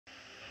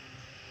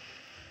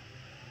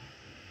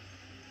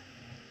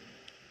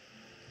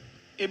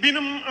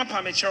Ebinum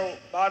apamecho,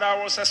 but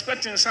I was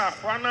expecting sa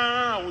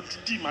Juana would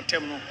di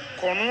matemno.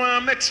 Konwa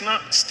metna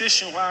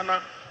station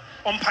Juana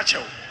on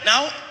Pacho.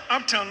 Now,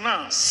 up till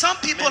now, some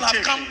people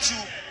have come to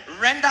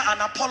render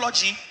an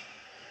apology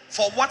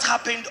for what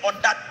happened on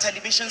that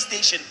television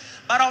station.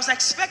 But I was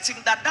expecting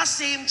that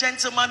same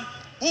gentleman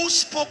who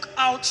spoke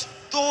out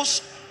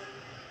those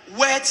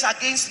words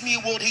against me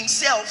would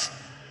himself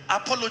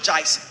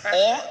apologize,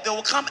 or they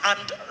will come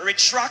and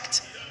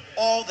retract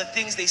all the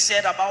things they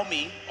said about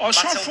me.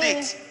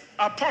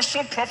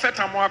 Apostle Prophet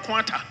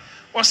Amwakwanta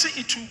was say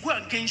it will go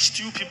against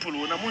you people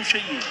when I'm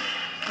showing you.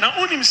 Now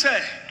only him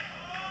say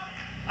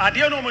it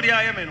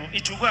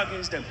will go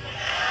against them.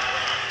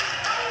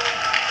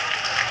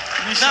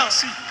 We shall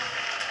see.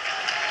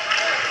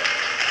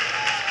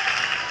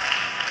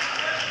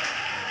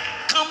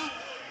 Come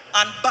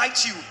and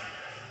bite you,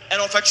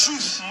 and of a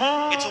truth,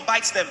 it will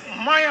bite them.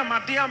 Maya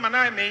Madia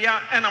Manai Meya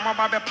and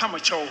Amababe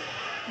Pamacho.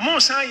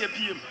 Mosaya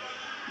Bim.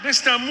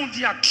 This time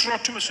Mudia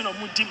Trotumusuna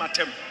Mudi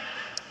Matem.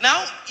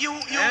 Now you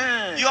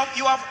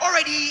have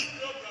already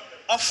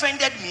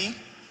offended me,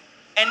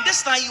 and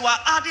this time you are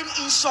adding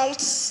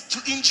insults to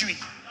injury.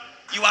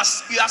 You are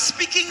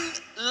speaking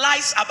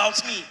lies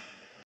about me.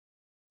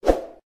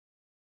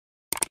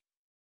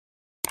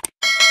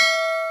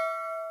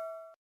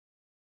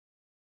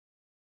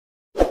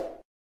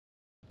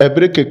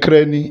 Ebreke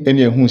krani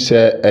eni ehun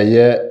se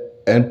eye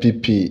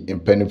NPP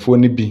mpanifo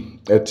ni bi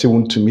eti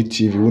wontumi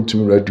TV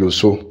wontumi radio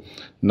so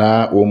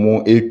na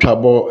womo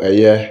etwabo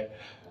eye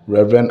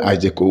Reverend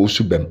Isaac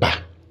Owusu Bempa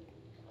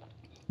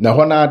na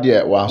hona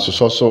de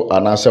wansoso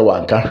anase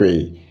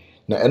wankahwe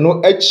na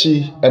eno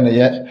achi ene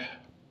ye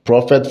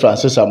Prophet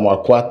Francis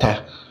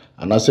Amwakwata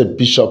anase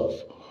Bishop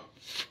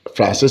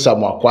Francis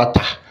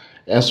Amwakwata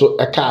enso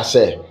eka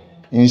se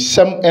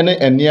nsem ene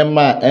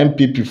eniema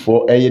MPP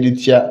for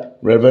eyeditia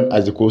Reverend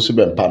Isaac Owusu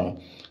Bempa no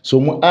so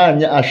mu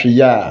anya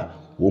ahwe a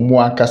wo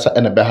mu akasa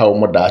ene beha wo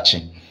mu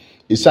daachi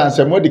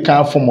isanse modi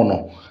kan fomo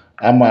no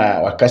ama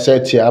wakasa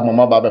tia ama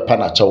maba bepa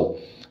na chawo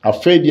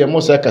afedi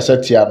mo se kasa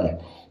tia no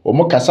wo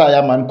mu kasa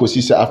ya man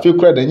kosi se afi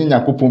kura da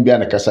nyankopon bia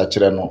na kasa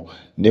kire no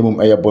nemum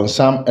eye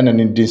bonsam ene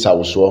ne din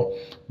sawoso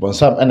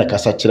bonsam ene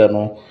kasa kire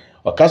no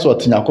wakasa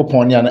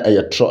otinyankopon ne na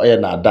eye tro eye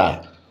na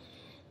ada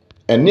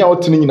ene a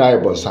otini nyina eye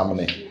bonsam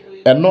ne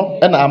eno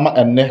ena ama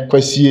enne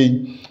kwasie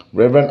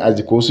Reverend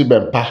Isaac Owusu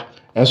Bempa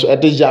enso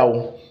ede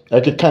yawo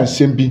ekeka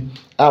nsem bi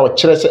a wo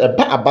kire se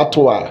eba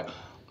abato a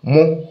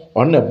mo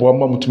on na bo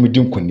ma mutumi di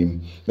nkonim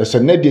na se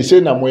na de se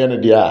na mo ye ne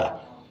de a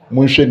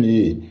mo hwe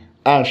ni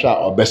anhwa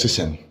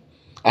obesesen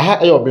aha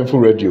e obemfo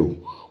radio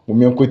mo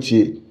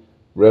menkotie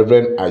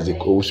Reverend Isaac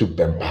Owusu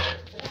Bempa.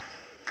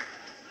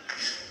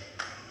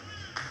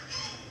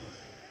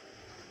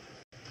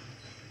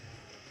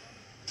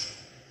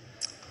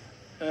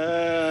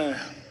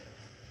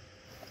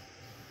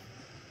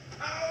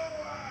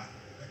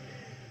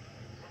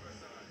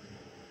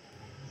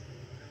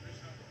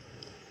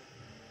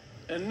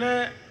 And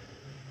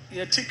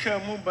Yatika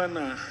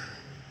Mubana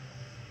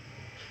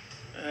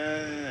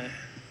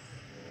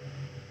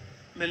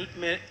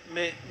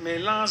me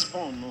last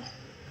born.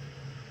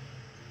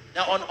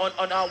 Now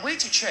on our way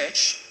to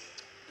church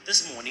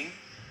this morning,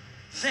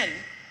 then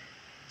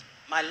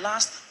my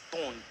last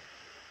born.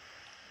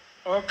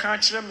 Oh,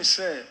 can't you let me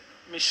say,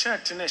 me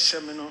shirt in a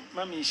shamino,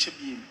 mammy should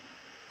be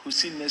who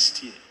see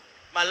next year.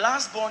 My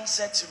last born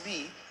said to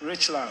me,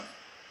 Rich Love,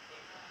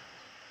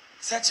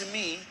 said to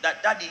me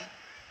that, Daddy,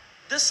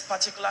 this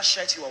particular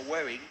shirt you are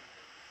wearing,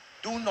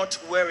 do not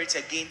wear it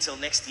again till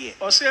next year.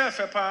 But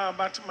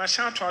my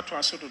shirt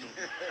was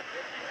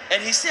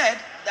and he said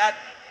that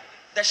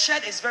the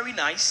shirt is very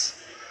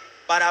nice,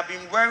 but I've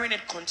been wearing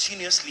it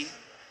continuously.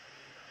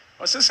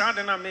 And he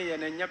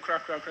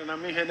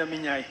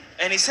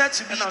said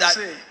to me that,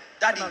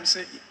 Daddy,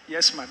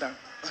 yes, madam.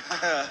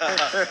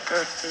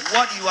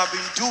 What you have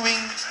been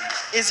doing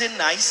isn't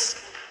nice,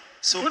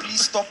 so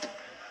please stop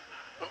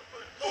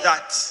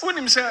that.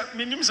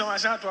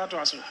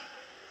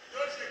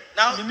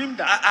 Now,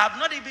 I have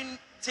not even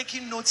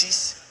taken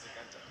notice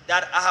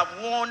that I have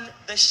worn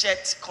the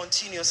shirt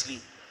continuously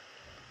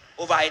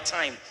over a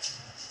time.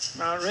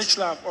 Now, Rich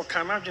Love, or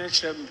can I be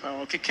traveling?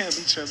 Okay, can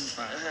be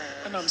traveling?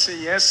 And I'm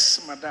saying, yes,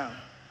 madam.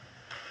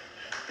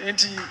 In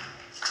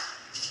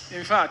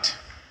fact,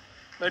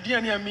 but the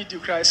only meet you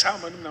cry,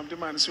 someone of the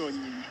man so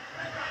you.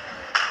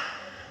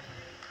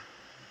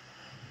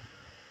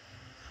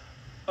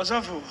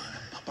 Osofo,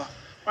 Papa,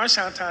 why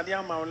shall I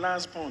tell my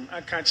last born?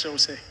 I can't show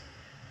say.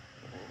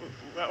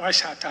 Why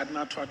shall I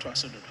not to us?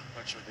 What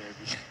should there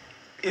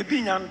be? A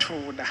binyan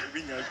told that.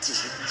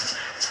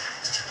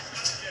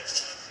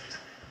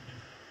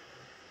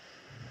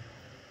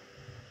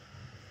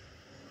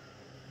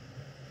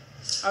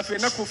 I feel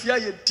like Kofi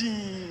a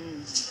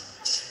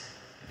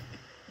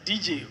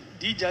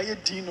DJ a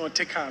dean or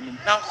take him.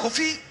 Now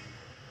Kofi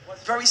was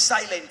very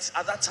silent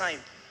at that time.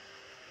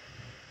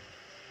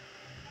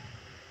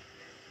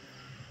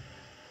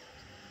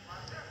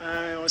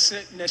 I was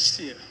said next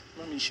year.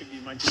 Mommy should be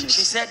imagining.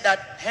 She said that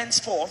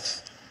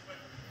henceforth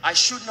I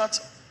should not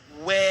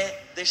wear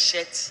this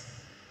shirt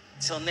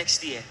till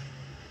next year.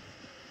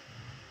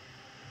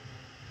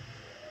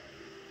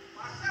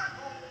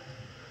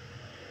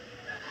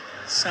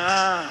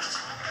 Sir,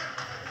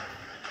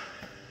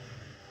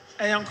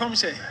 I am come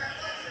say.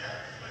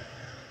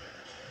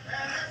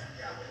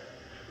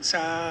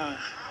 Sir.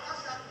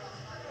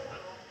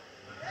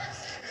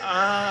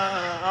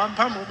 I'm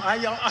Pamu. I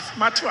am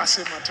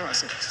Matuase.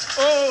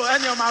 Oh,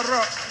 and you're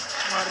Maro.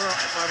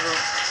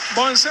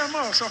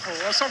 Bonsemo,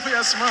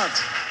 Sophia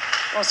smart.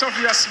 Or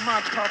Sophia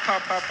smart,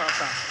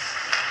 papa.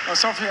 Or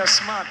Sophia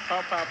smart,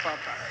 papa.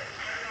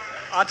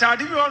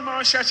 Atadi you all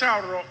my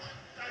shacharo.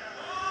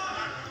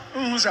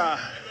 Unza.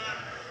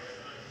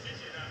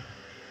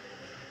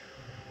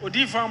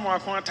 Odifa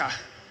Mwakwanta.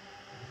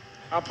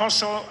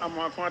 Apostle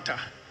Amwakwanta.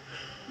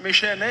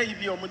 Meshe na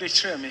ibi omude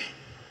kyerɛ me.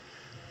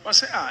 I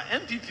say,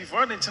 MPP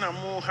for the Tina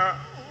Moha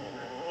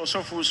or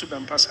so for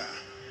Subampasa.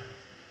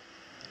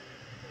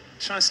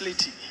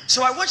 Translate it.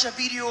 So I watched a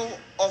video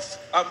of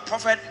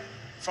Prophet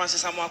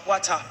Francis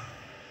Amwakwata,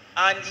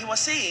 and he was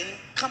saying,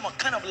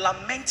 kind of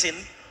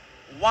lamenting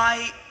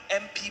why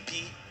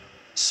MPP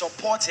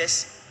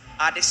supporters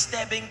are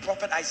disturbing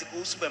Prophet Isaac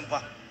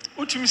Osubempa.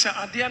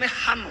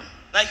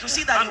 Now you can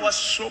see that he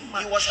was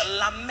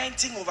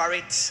lamenting over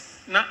it.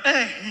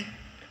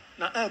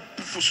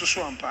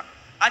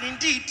 And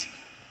indeed,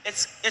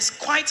 it's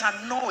quite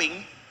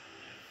annoying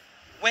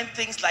when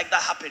things like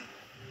that happen.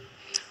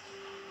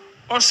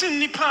 Osin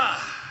nipa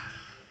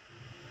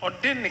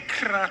odene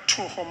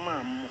krato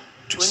homam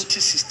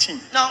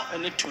 2016 now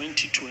and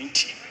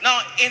 2020.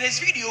 Now in his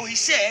video he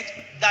said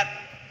that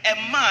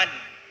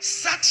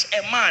such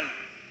a man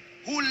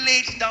who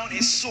laid down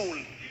his soul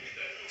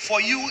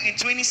for you in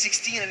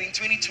 2016 and in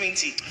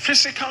 2020,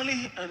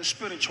 physically and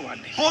spiritually,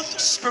 both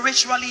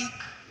spiritually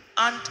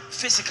and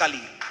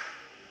physically.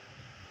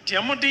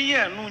 Diamode ye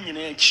no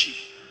nyina achi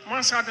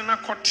mansa de na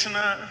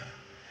kotena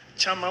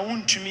chama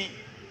wuntumi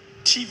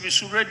TV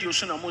so radio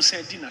so na mo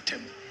say di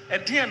natem e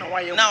de na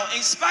waye. Now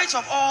in spite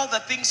of all the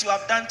things you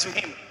have done to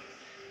him,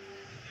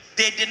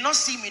 they did not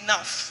seem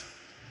enough.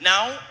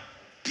 Now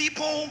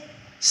people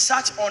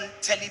sat on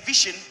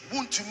television,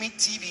 Wuntumi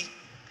TV,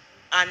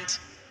 and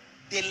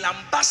they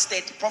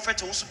lambasted Prophet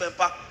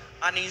Osubempa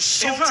and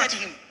insulted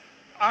him.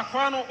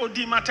 Akwano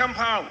odi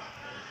matempa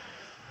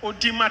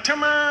odi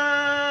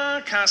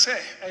matema ka say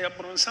e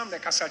bronsam de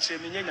kasa kire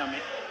me nyame.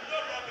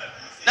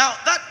 Now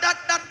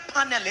that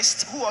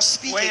panelist who was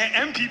speaking, where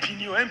MPP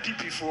new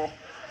MPP for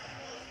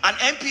an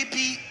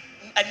MPP,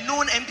 a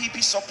known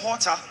MPP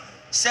supporter,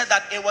 said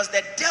that it was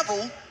the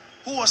devil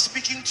who was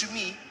speaking to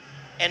me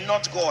and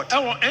not God.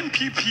 Our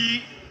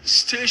MPP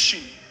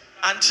station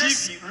and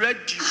TV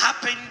radio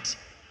happened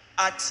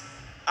at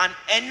an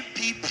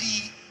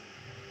NPP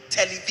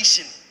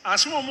television.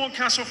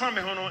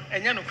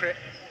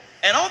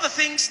 And all the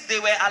things they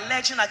were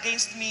alleging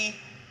against me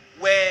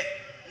were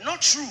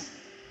not true.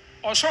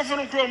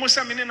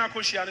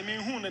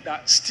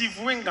 Steve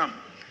Wingham,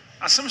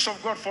 Assemblies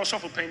of God for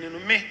Suffer Pain in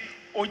me,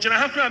 or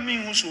now,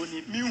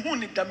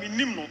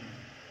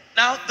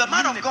 the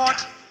man of God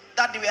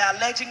that they were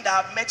alleging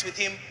that I've met with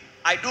him,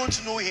 I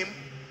don't know him,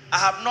 I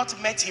have not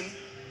met him,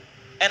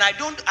 and I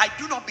do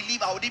not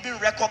believe I would even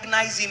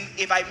recognize him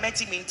if I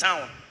met him in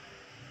town.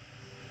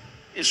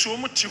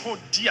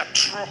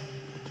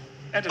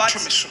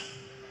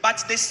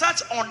 But they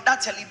sat on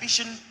that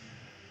television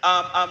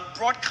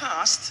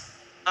broadcast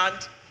and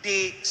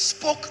they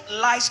spoke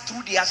lies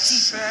through their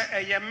teeth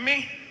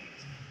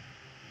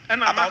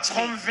about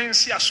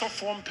convince yourself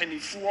from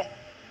pennyfour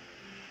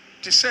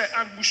to say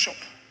Archbishop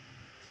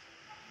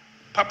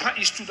Papa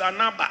is to the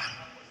Anaba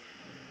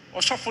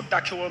or suffer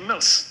Dakewa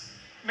Mills.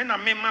 Men are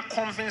mema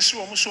convince you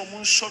almost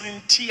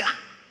sorintia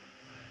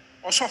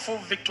or suffer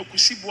Victor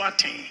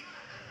Kusibuate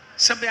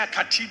Sabea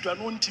Cathedral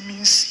no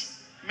intimacy.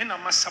 Men are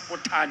mass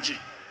sabotage.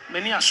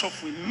 Many are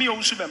suffering me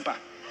also bemba.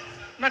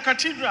 Na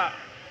cathedral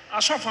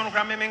are suffering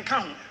grammar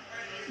count.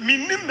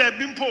 Minimum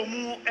bimpo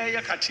mu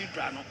air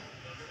cathedral.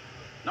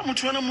 Na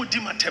mutuana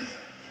mudimatem.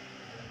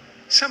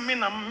 Some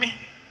men are me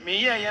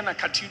yana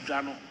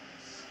cathedral.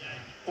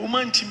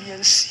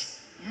 Umantimiansi.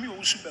 Me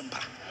also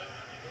bemba.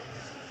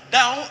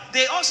 Now,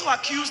 they also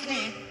accused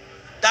me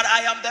that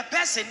I am the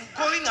person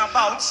going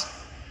about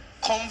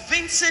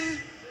convincing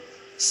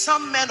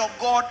some men of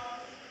God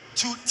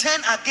to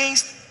turn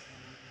against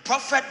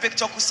Prophet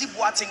Victor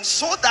Kusibuating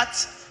so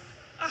that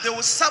they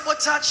will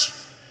sabotage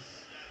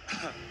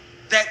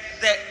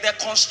the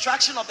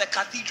construction of the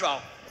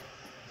cathedral.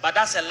 But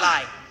that's a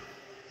lie.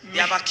 They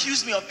have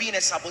accused me of being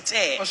a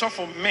saboteur. Also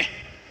for me.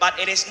 But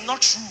it is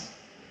not true.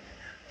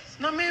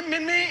 No, me,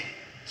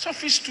 so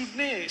stood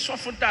ne, so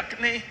for dark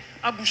ne,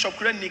 Abu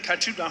Shokra ni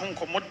cathedral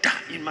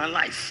in my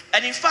life.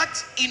 And in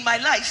fact, in my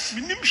life,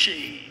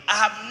 I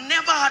have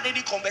never had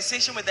any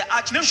conversation with the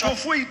Archbishop,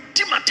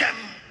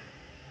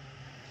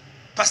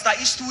 Pastor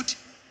Eastwood,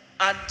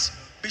 and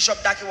Bishop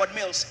Dakiwad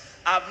Mills.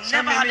 I've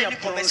never had any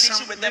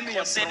conversation with them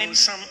concerning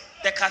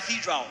the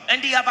cathedral.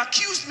 And they have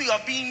accused me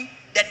of being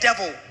the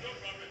devil.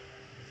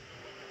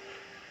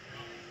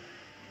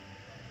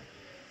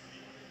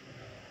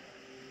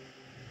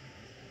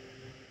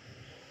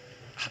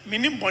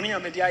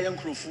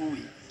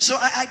 So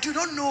I do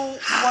not know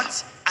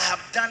what I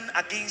have done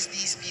against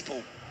these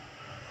people.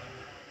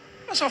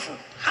 That's awful.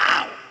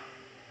 How?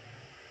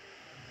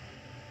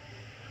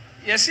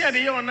 Yes, yeah,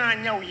 they are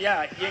now,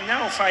 yeah, you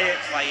now fire.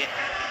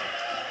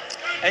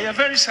 And you're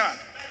very sad.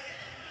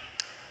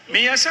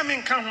 Me, yes, I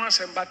mean, can't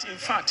answer, but in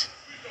fact,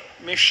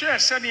 me share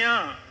said,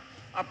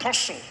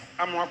 apostle,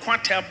 I'm a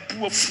quanta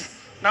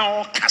boof,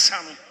 now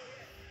Cassano.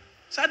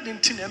 So I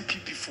didn't tell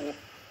MPP before,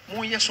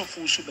 more yes of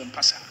who should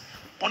pass.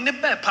 On the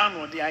bad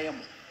panel, the I am.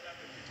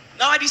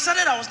 Now I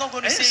decided I was not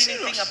going to say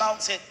anything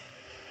about it,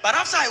 but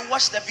after I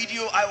watched the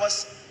video, I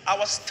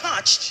was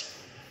touched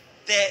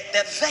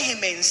the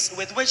vehemence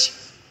with which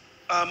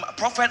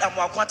Prophet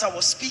Amwakwata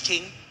was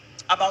speaking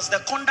about the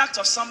conduct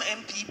of some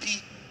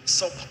MPP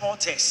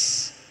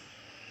supporters.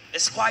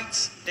 It's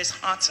quite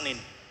disheartening.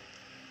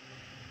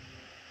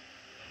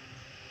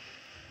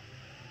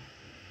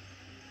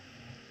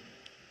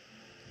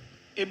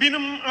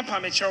 Ebinum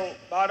apamecho,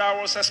 but I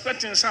was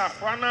expecting sa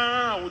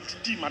Juana would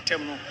di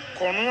matemno.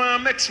 Konwa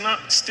metna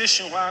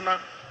station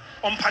Juana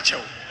on Pacho.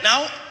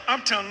 Now,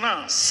 up till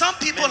now, some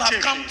people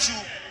have come to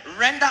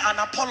render an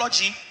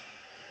apology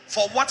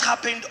for what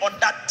happened on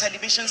that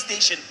television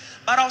station.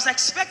 But I was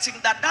expecting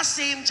that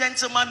same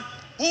gentleman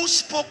who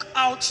spoke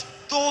out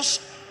those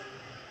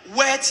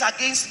words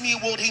against me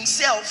would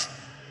himself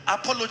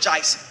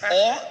apologize,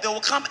 or they will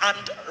come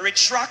and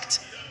retract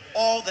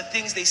all the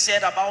things they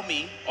said about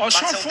me.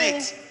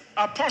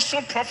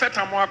 Apostle Prophet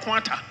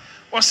Amwakwanta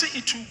was say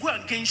it will go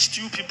against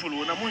you people.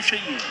 Now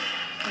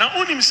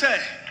only him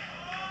say,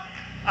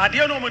 I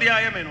don't know what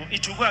I am.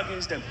 It will go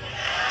against them.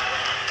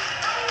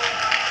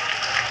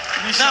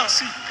 We shall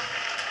see.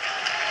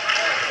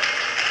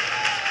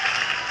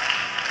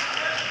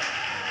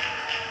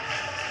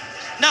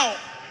 Now,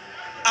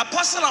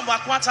 Apostle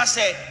Amwakwanta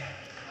said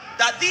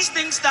that these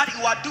things that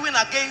you are doing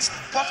against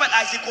Prophet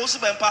Isaac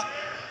Osubempa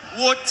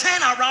will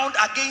turn around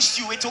against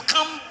you. It will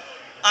come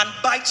and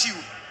bite you.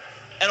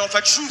 And of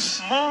a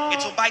truth,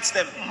 it will bite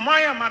them.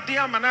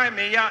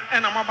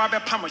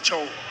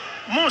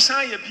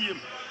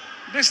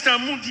 This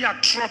time,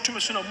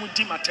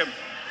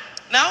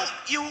 now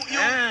you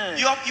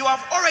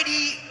have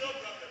already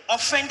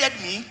offended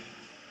me,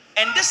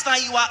 and this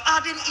time you are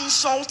adding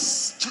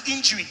insults to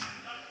injury.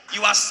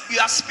 You are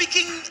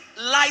speaking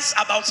lies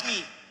about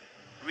me.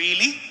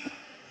 Really?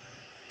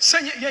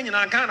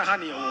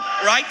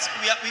 Right?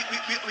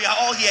 We are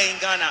all here in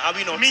Ghana, are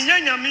we not?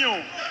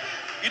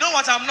 You know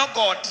what? I'm not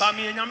God. But I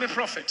am a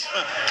prophet.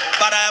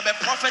 But I am a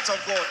prophet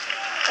of God.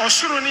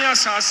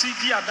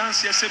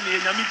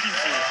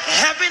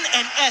 Heaven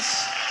and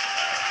earth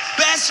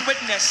bears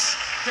witness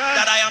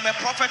that I am a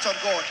prophet of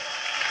God.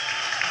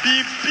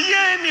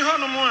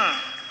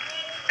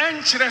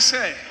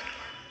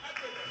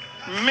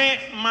 Me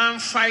man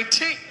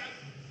fighting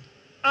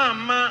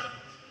ama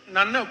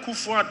Nana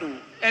Kufuado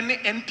any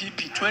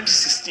NPP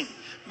 2016.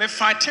 Me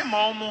fighting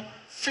more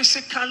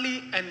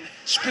physically and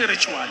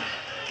spiritually.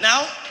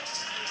 Now,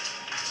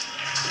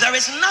 there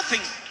is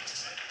nothing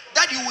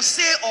that you will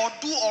say or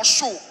do or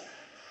show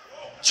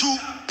to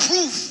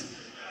prove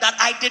that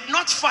I did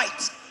not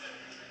fight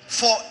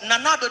for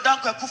Nana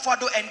Dankwa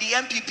Kufuado and the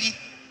NPP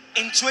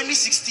in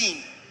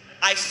 2016.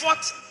 I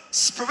fought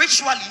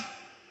spiritually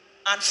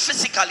and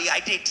physically.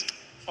 I did.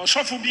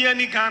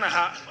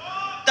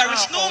 There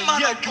is no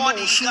man of God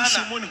in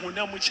Ghana.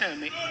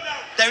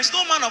 There is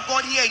no man of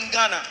God here in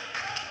Ghana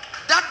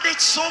that did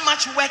so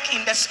much work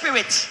in the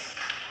spirit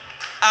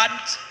and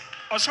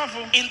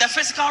in the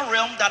physical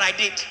realm that I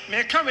did.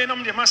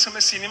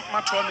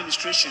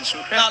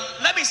 Now,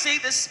 let me say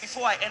this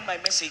before I end my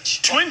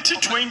message.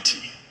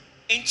 2020.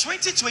 In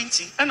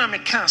 2020,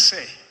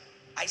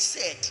 I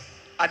said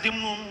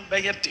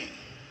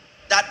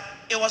that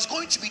it was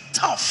going to be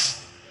tough.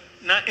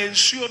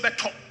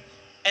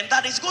 And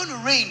that it's going to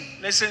rain.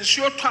 And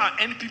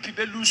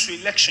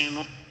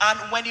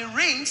when it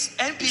rains,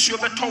 NPP will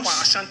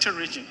lose.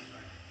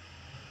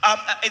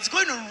 It's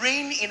going to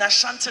rain in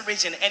Ashanti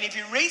region. And if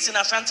it rains in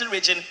Ashanti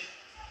region,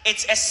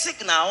 it's a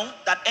signal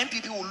that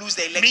NPP will lose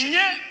the election.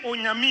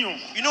 You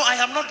know, I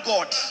am not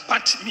God.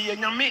 But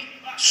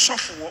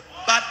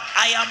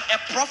I am a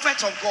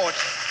prophet of God.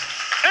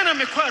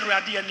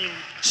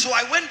 So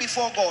I went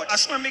before God.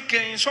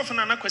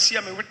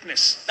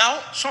 Now,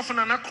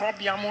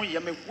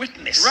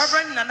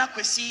 Reverend Nana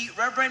Kwesi,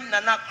 Reverend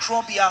Nana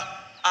Krobia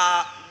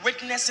are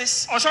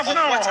witnesses of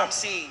what I'm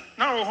saying.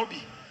 Now,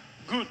 hobby,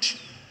 good.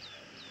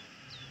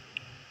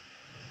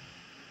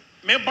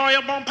 Me boy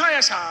a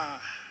bonfire,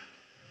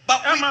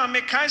 but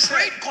we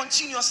prayed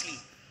continuously.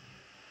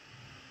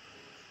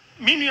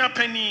 Minia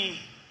Penny,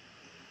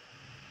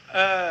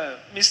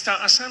 Mr.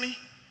 Asani.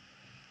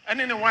 And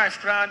then the wife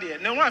cried there.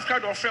 The wife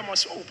cried, our friend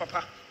was, oh,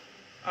 Papa,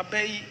 I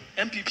bay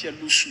MPP and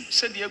Lusu.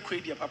 Said the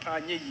Equadia, Papa,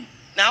 ye.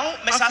 Now,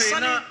 Mr.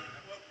 Asani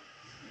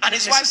and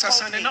his wife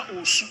called me.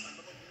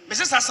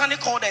 Mrs. Asani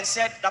called and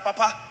said that,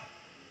 Papa,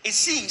 it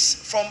seems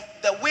from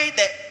the way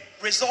the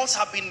results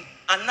have been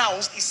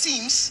announced, it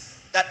seems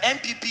that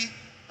MPP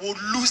would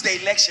lose the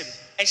election.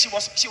 And she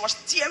was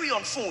teary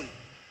on phone.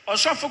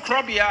 Also for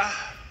Krobia,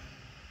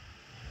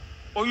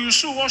 or you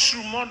saw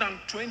washroom more than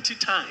 20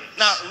 times.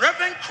 Now,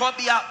 Reverend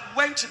Krobia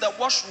went to the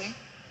washroom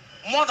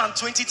more than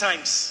 20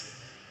 times.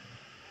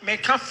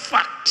 Make a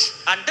fact.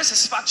 And this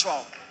is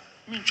factual.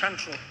 Me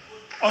chantro.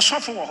 Also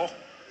for Waho.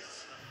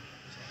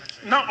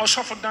 Now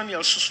also for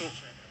Daniel Suso.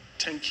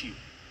 Thank you.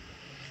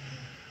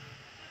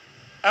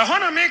 I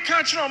want to make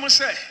catch on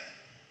say.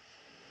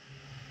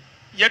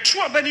 Yet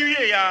true Benny,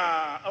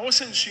 I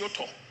was in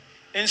Sioto.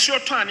 In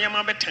Sioto and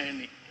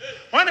Yamabetani.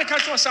 When I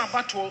catch us a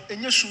battle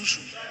in your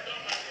susu.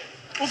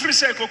 Ufri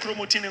say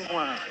Kokromotin in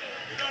one.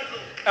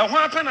 A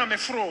weapon I'm a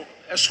fro,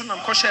 as soon as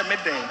I'm kosher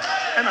midday,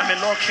 and I'm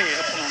a lock here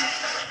upon.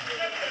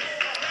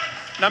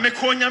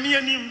 Namekonya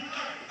mianim.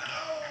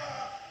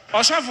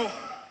 Osafo.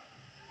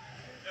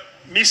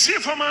 Me see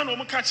for man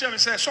o catch him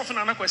say soften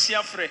na kwasi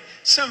afre.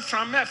 Sem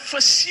from me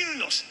for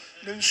serious.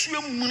 The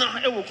nsuo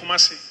muna e wo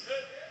Kumasi.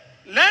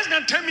 Less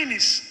than 10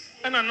 minutes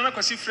and another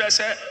kwasi frɛ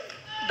say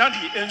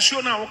daddy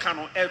nsuo na wo ka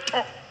no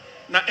eto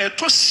na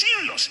eto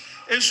serious.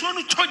 Nsuo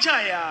no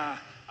toja ya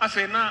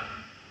afa na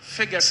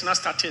figures na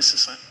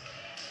statistics.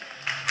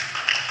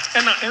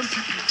 And now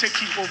MPP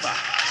taking over.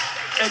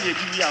 And you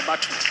give me a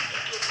battle.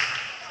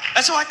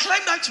 And so I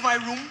climbed out to my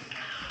room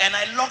and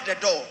I locked the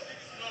door.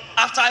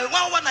 After a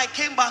while, when I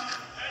came back,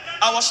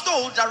 I was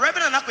told that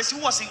Reverend Anakwesi,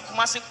 who was in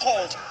Kumasi,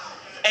 called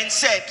and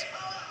said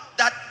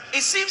that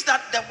it seems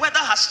that the weather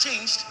has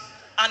changed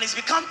and it's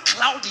become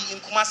cloudy in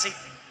Kumasi.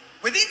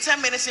 Within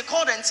 10 minutes, he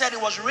called and said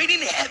it was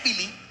raining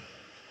heavily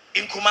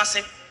in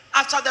Kumasi.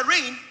 After the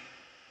rain,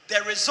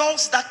 the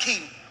results that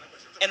came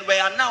and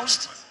were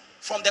announced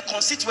from the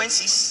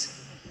constituencies,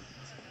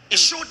 it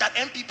showed that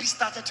MPP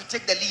started to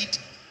take the lead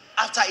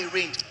after it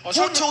rained.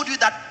 Who told you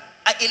that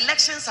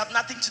elections have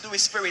nothing to do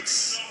with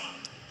spirits?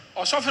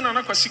 Reverend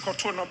Anakwesi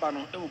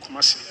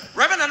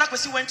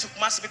went to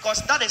Kumasi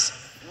because that is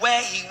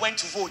where he went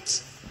to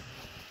vote.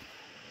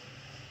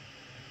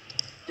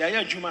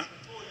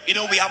 You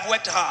know, we have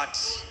worked hard.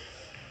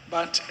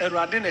 But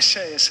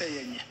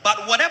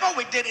whatever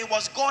we did, it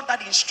was God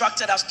that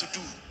instructed us to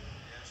do.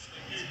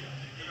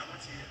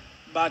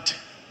 But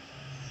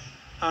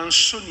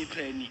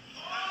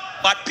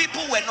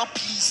people were not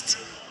pleased.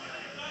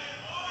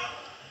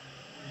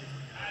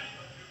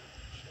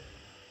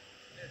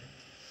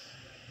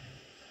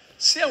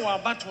 Say what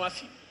about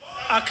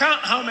I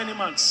can't how many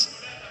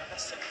months?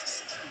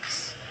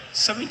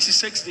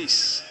 76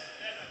 days.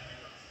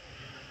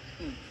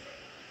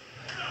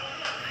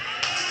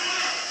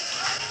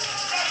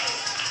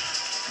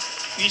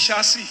 We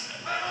shall see.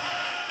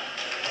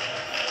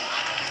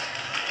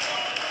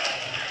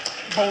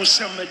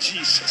 Bawumia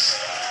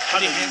Jesus.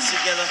 Put your hands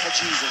together for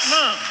Jesus.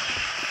 Now,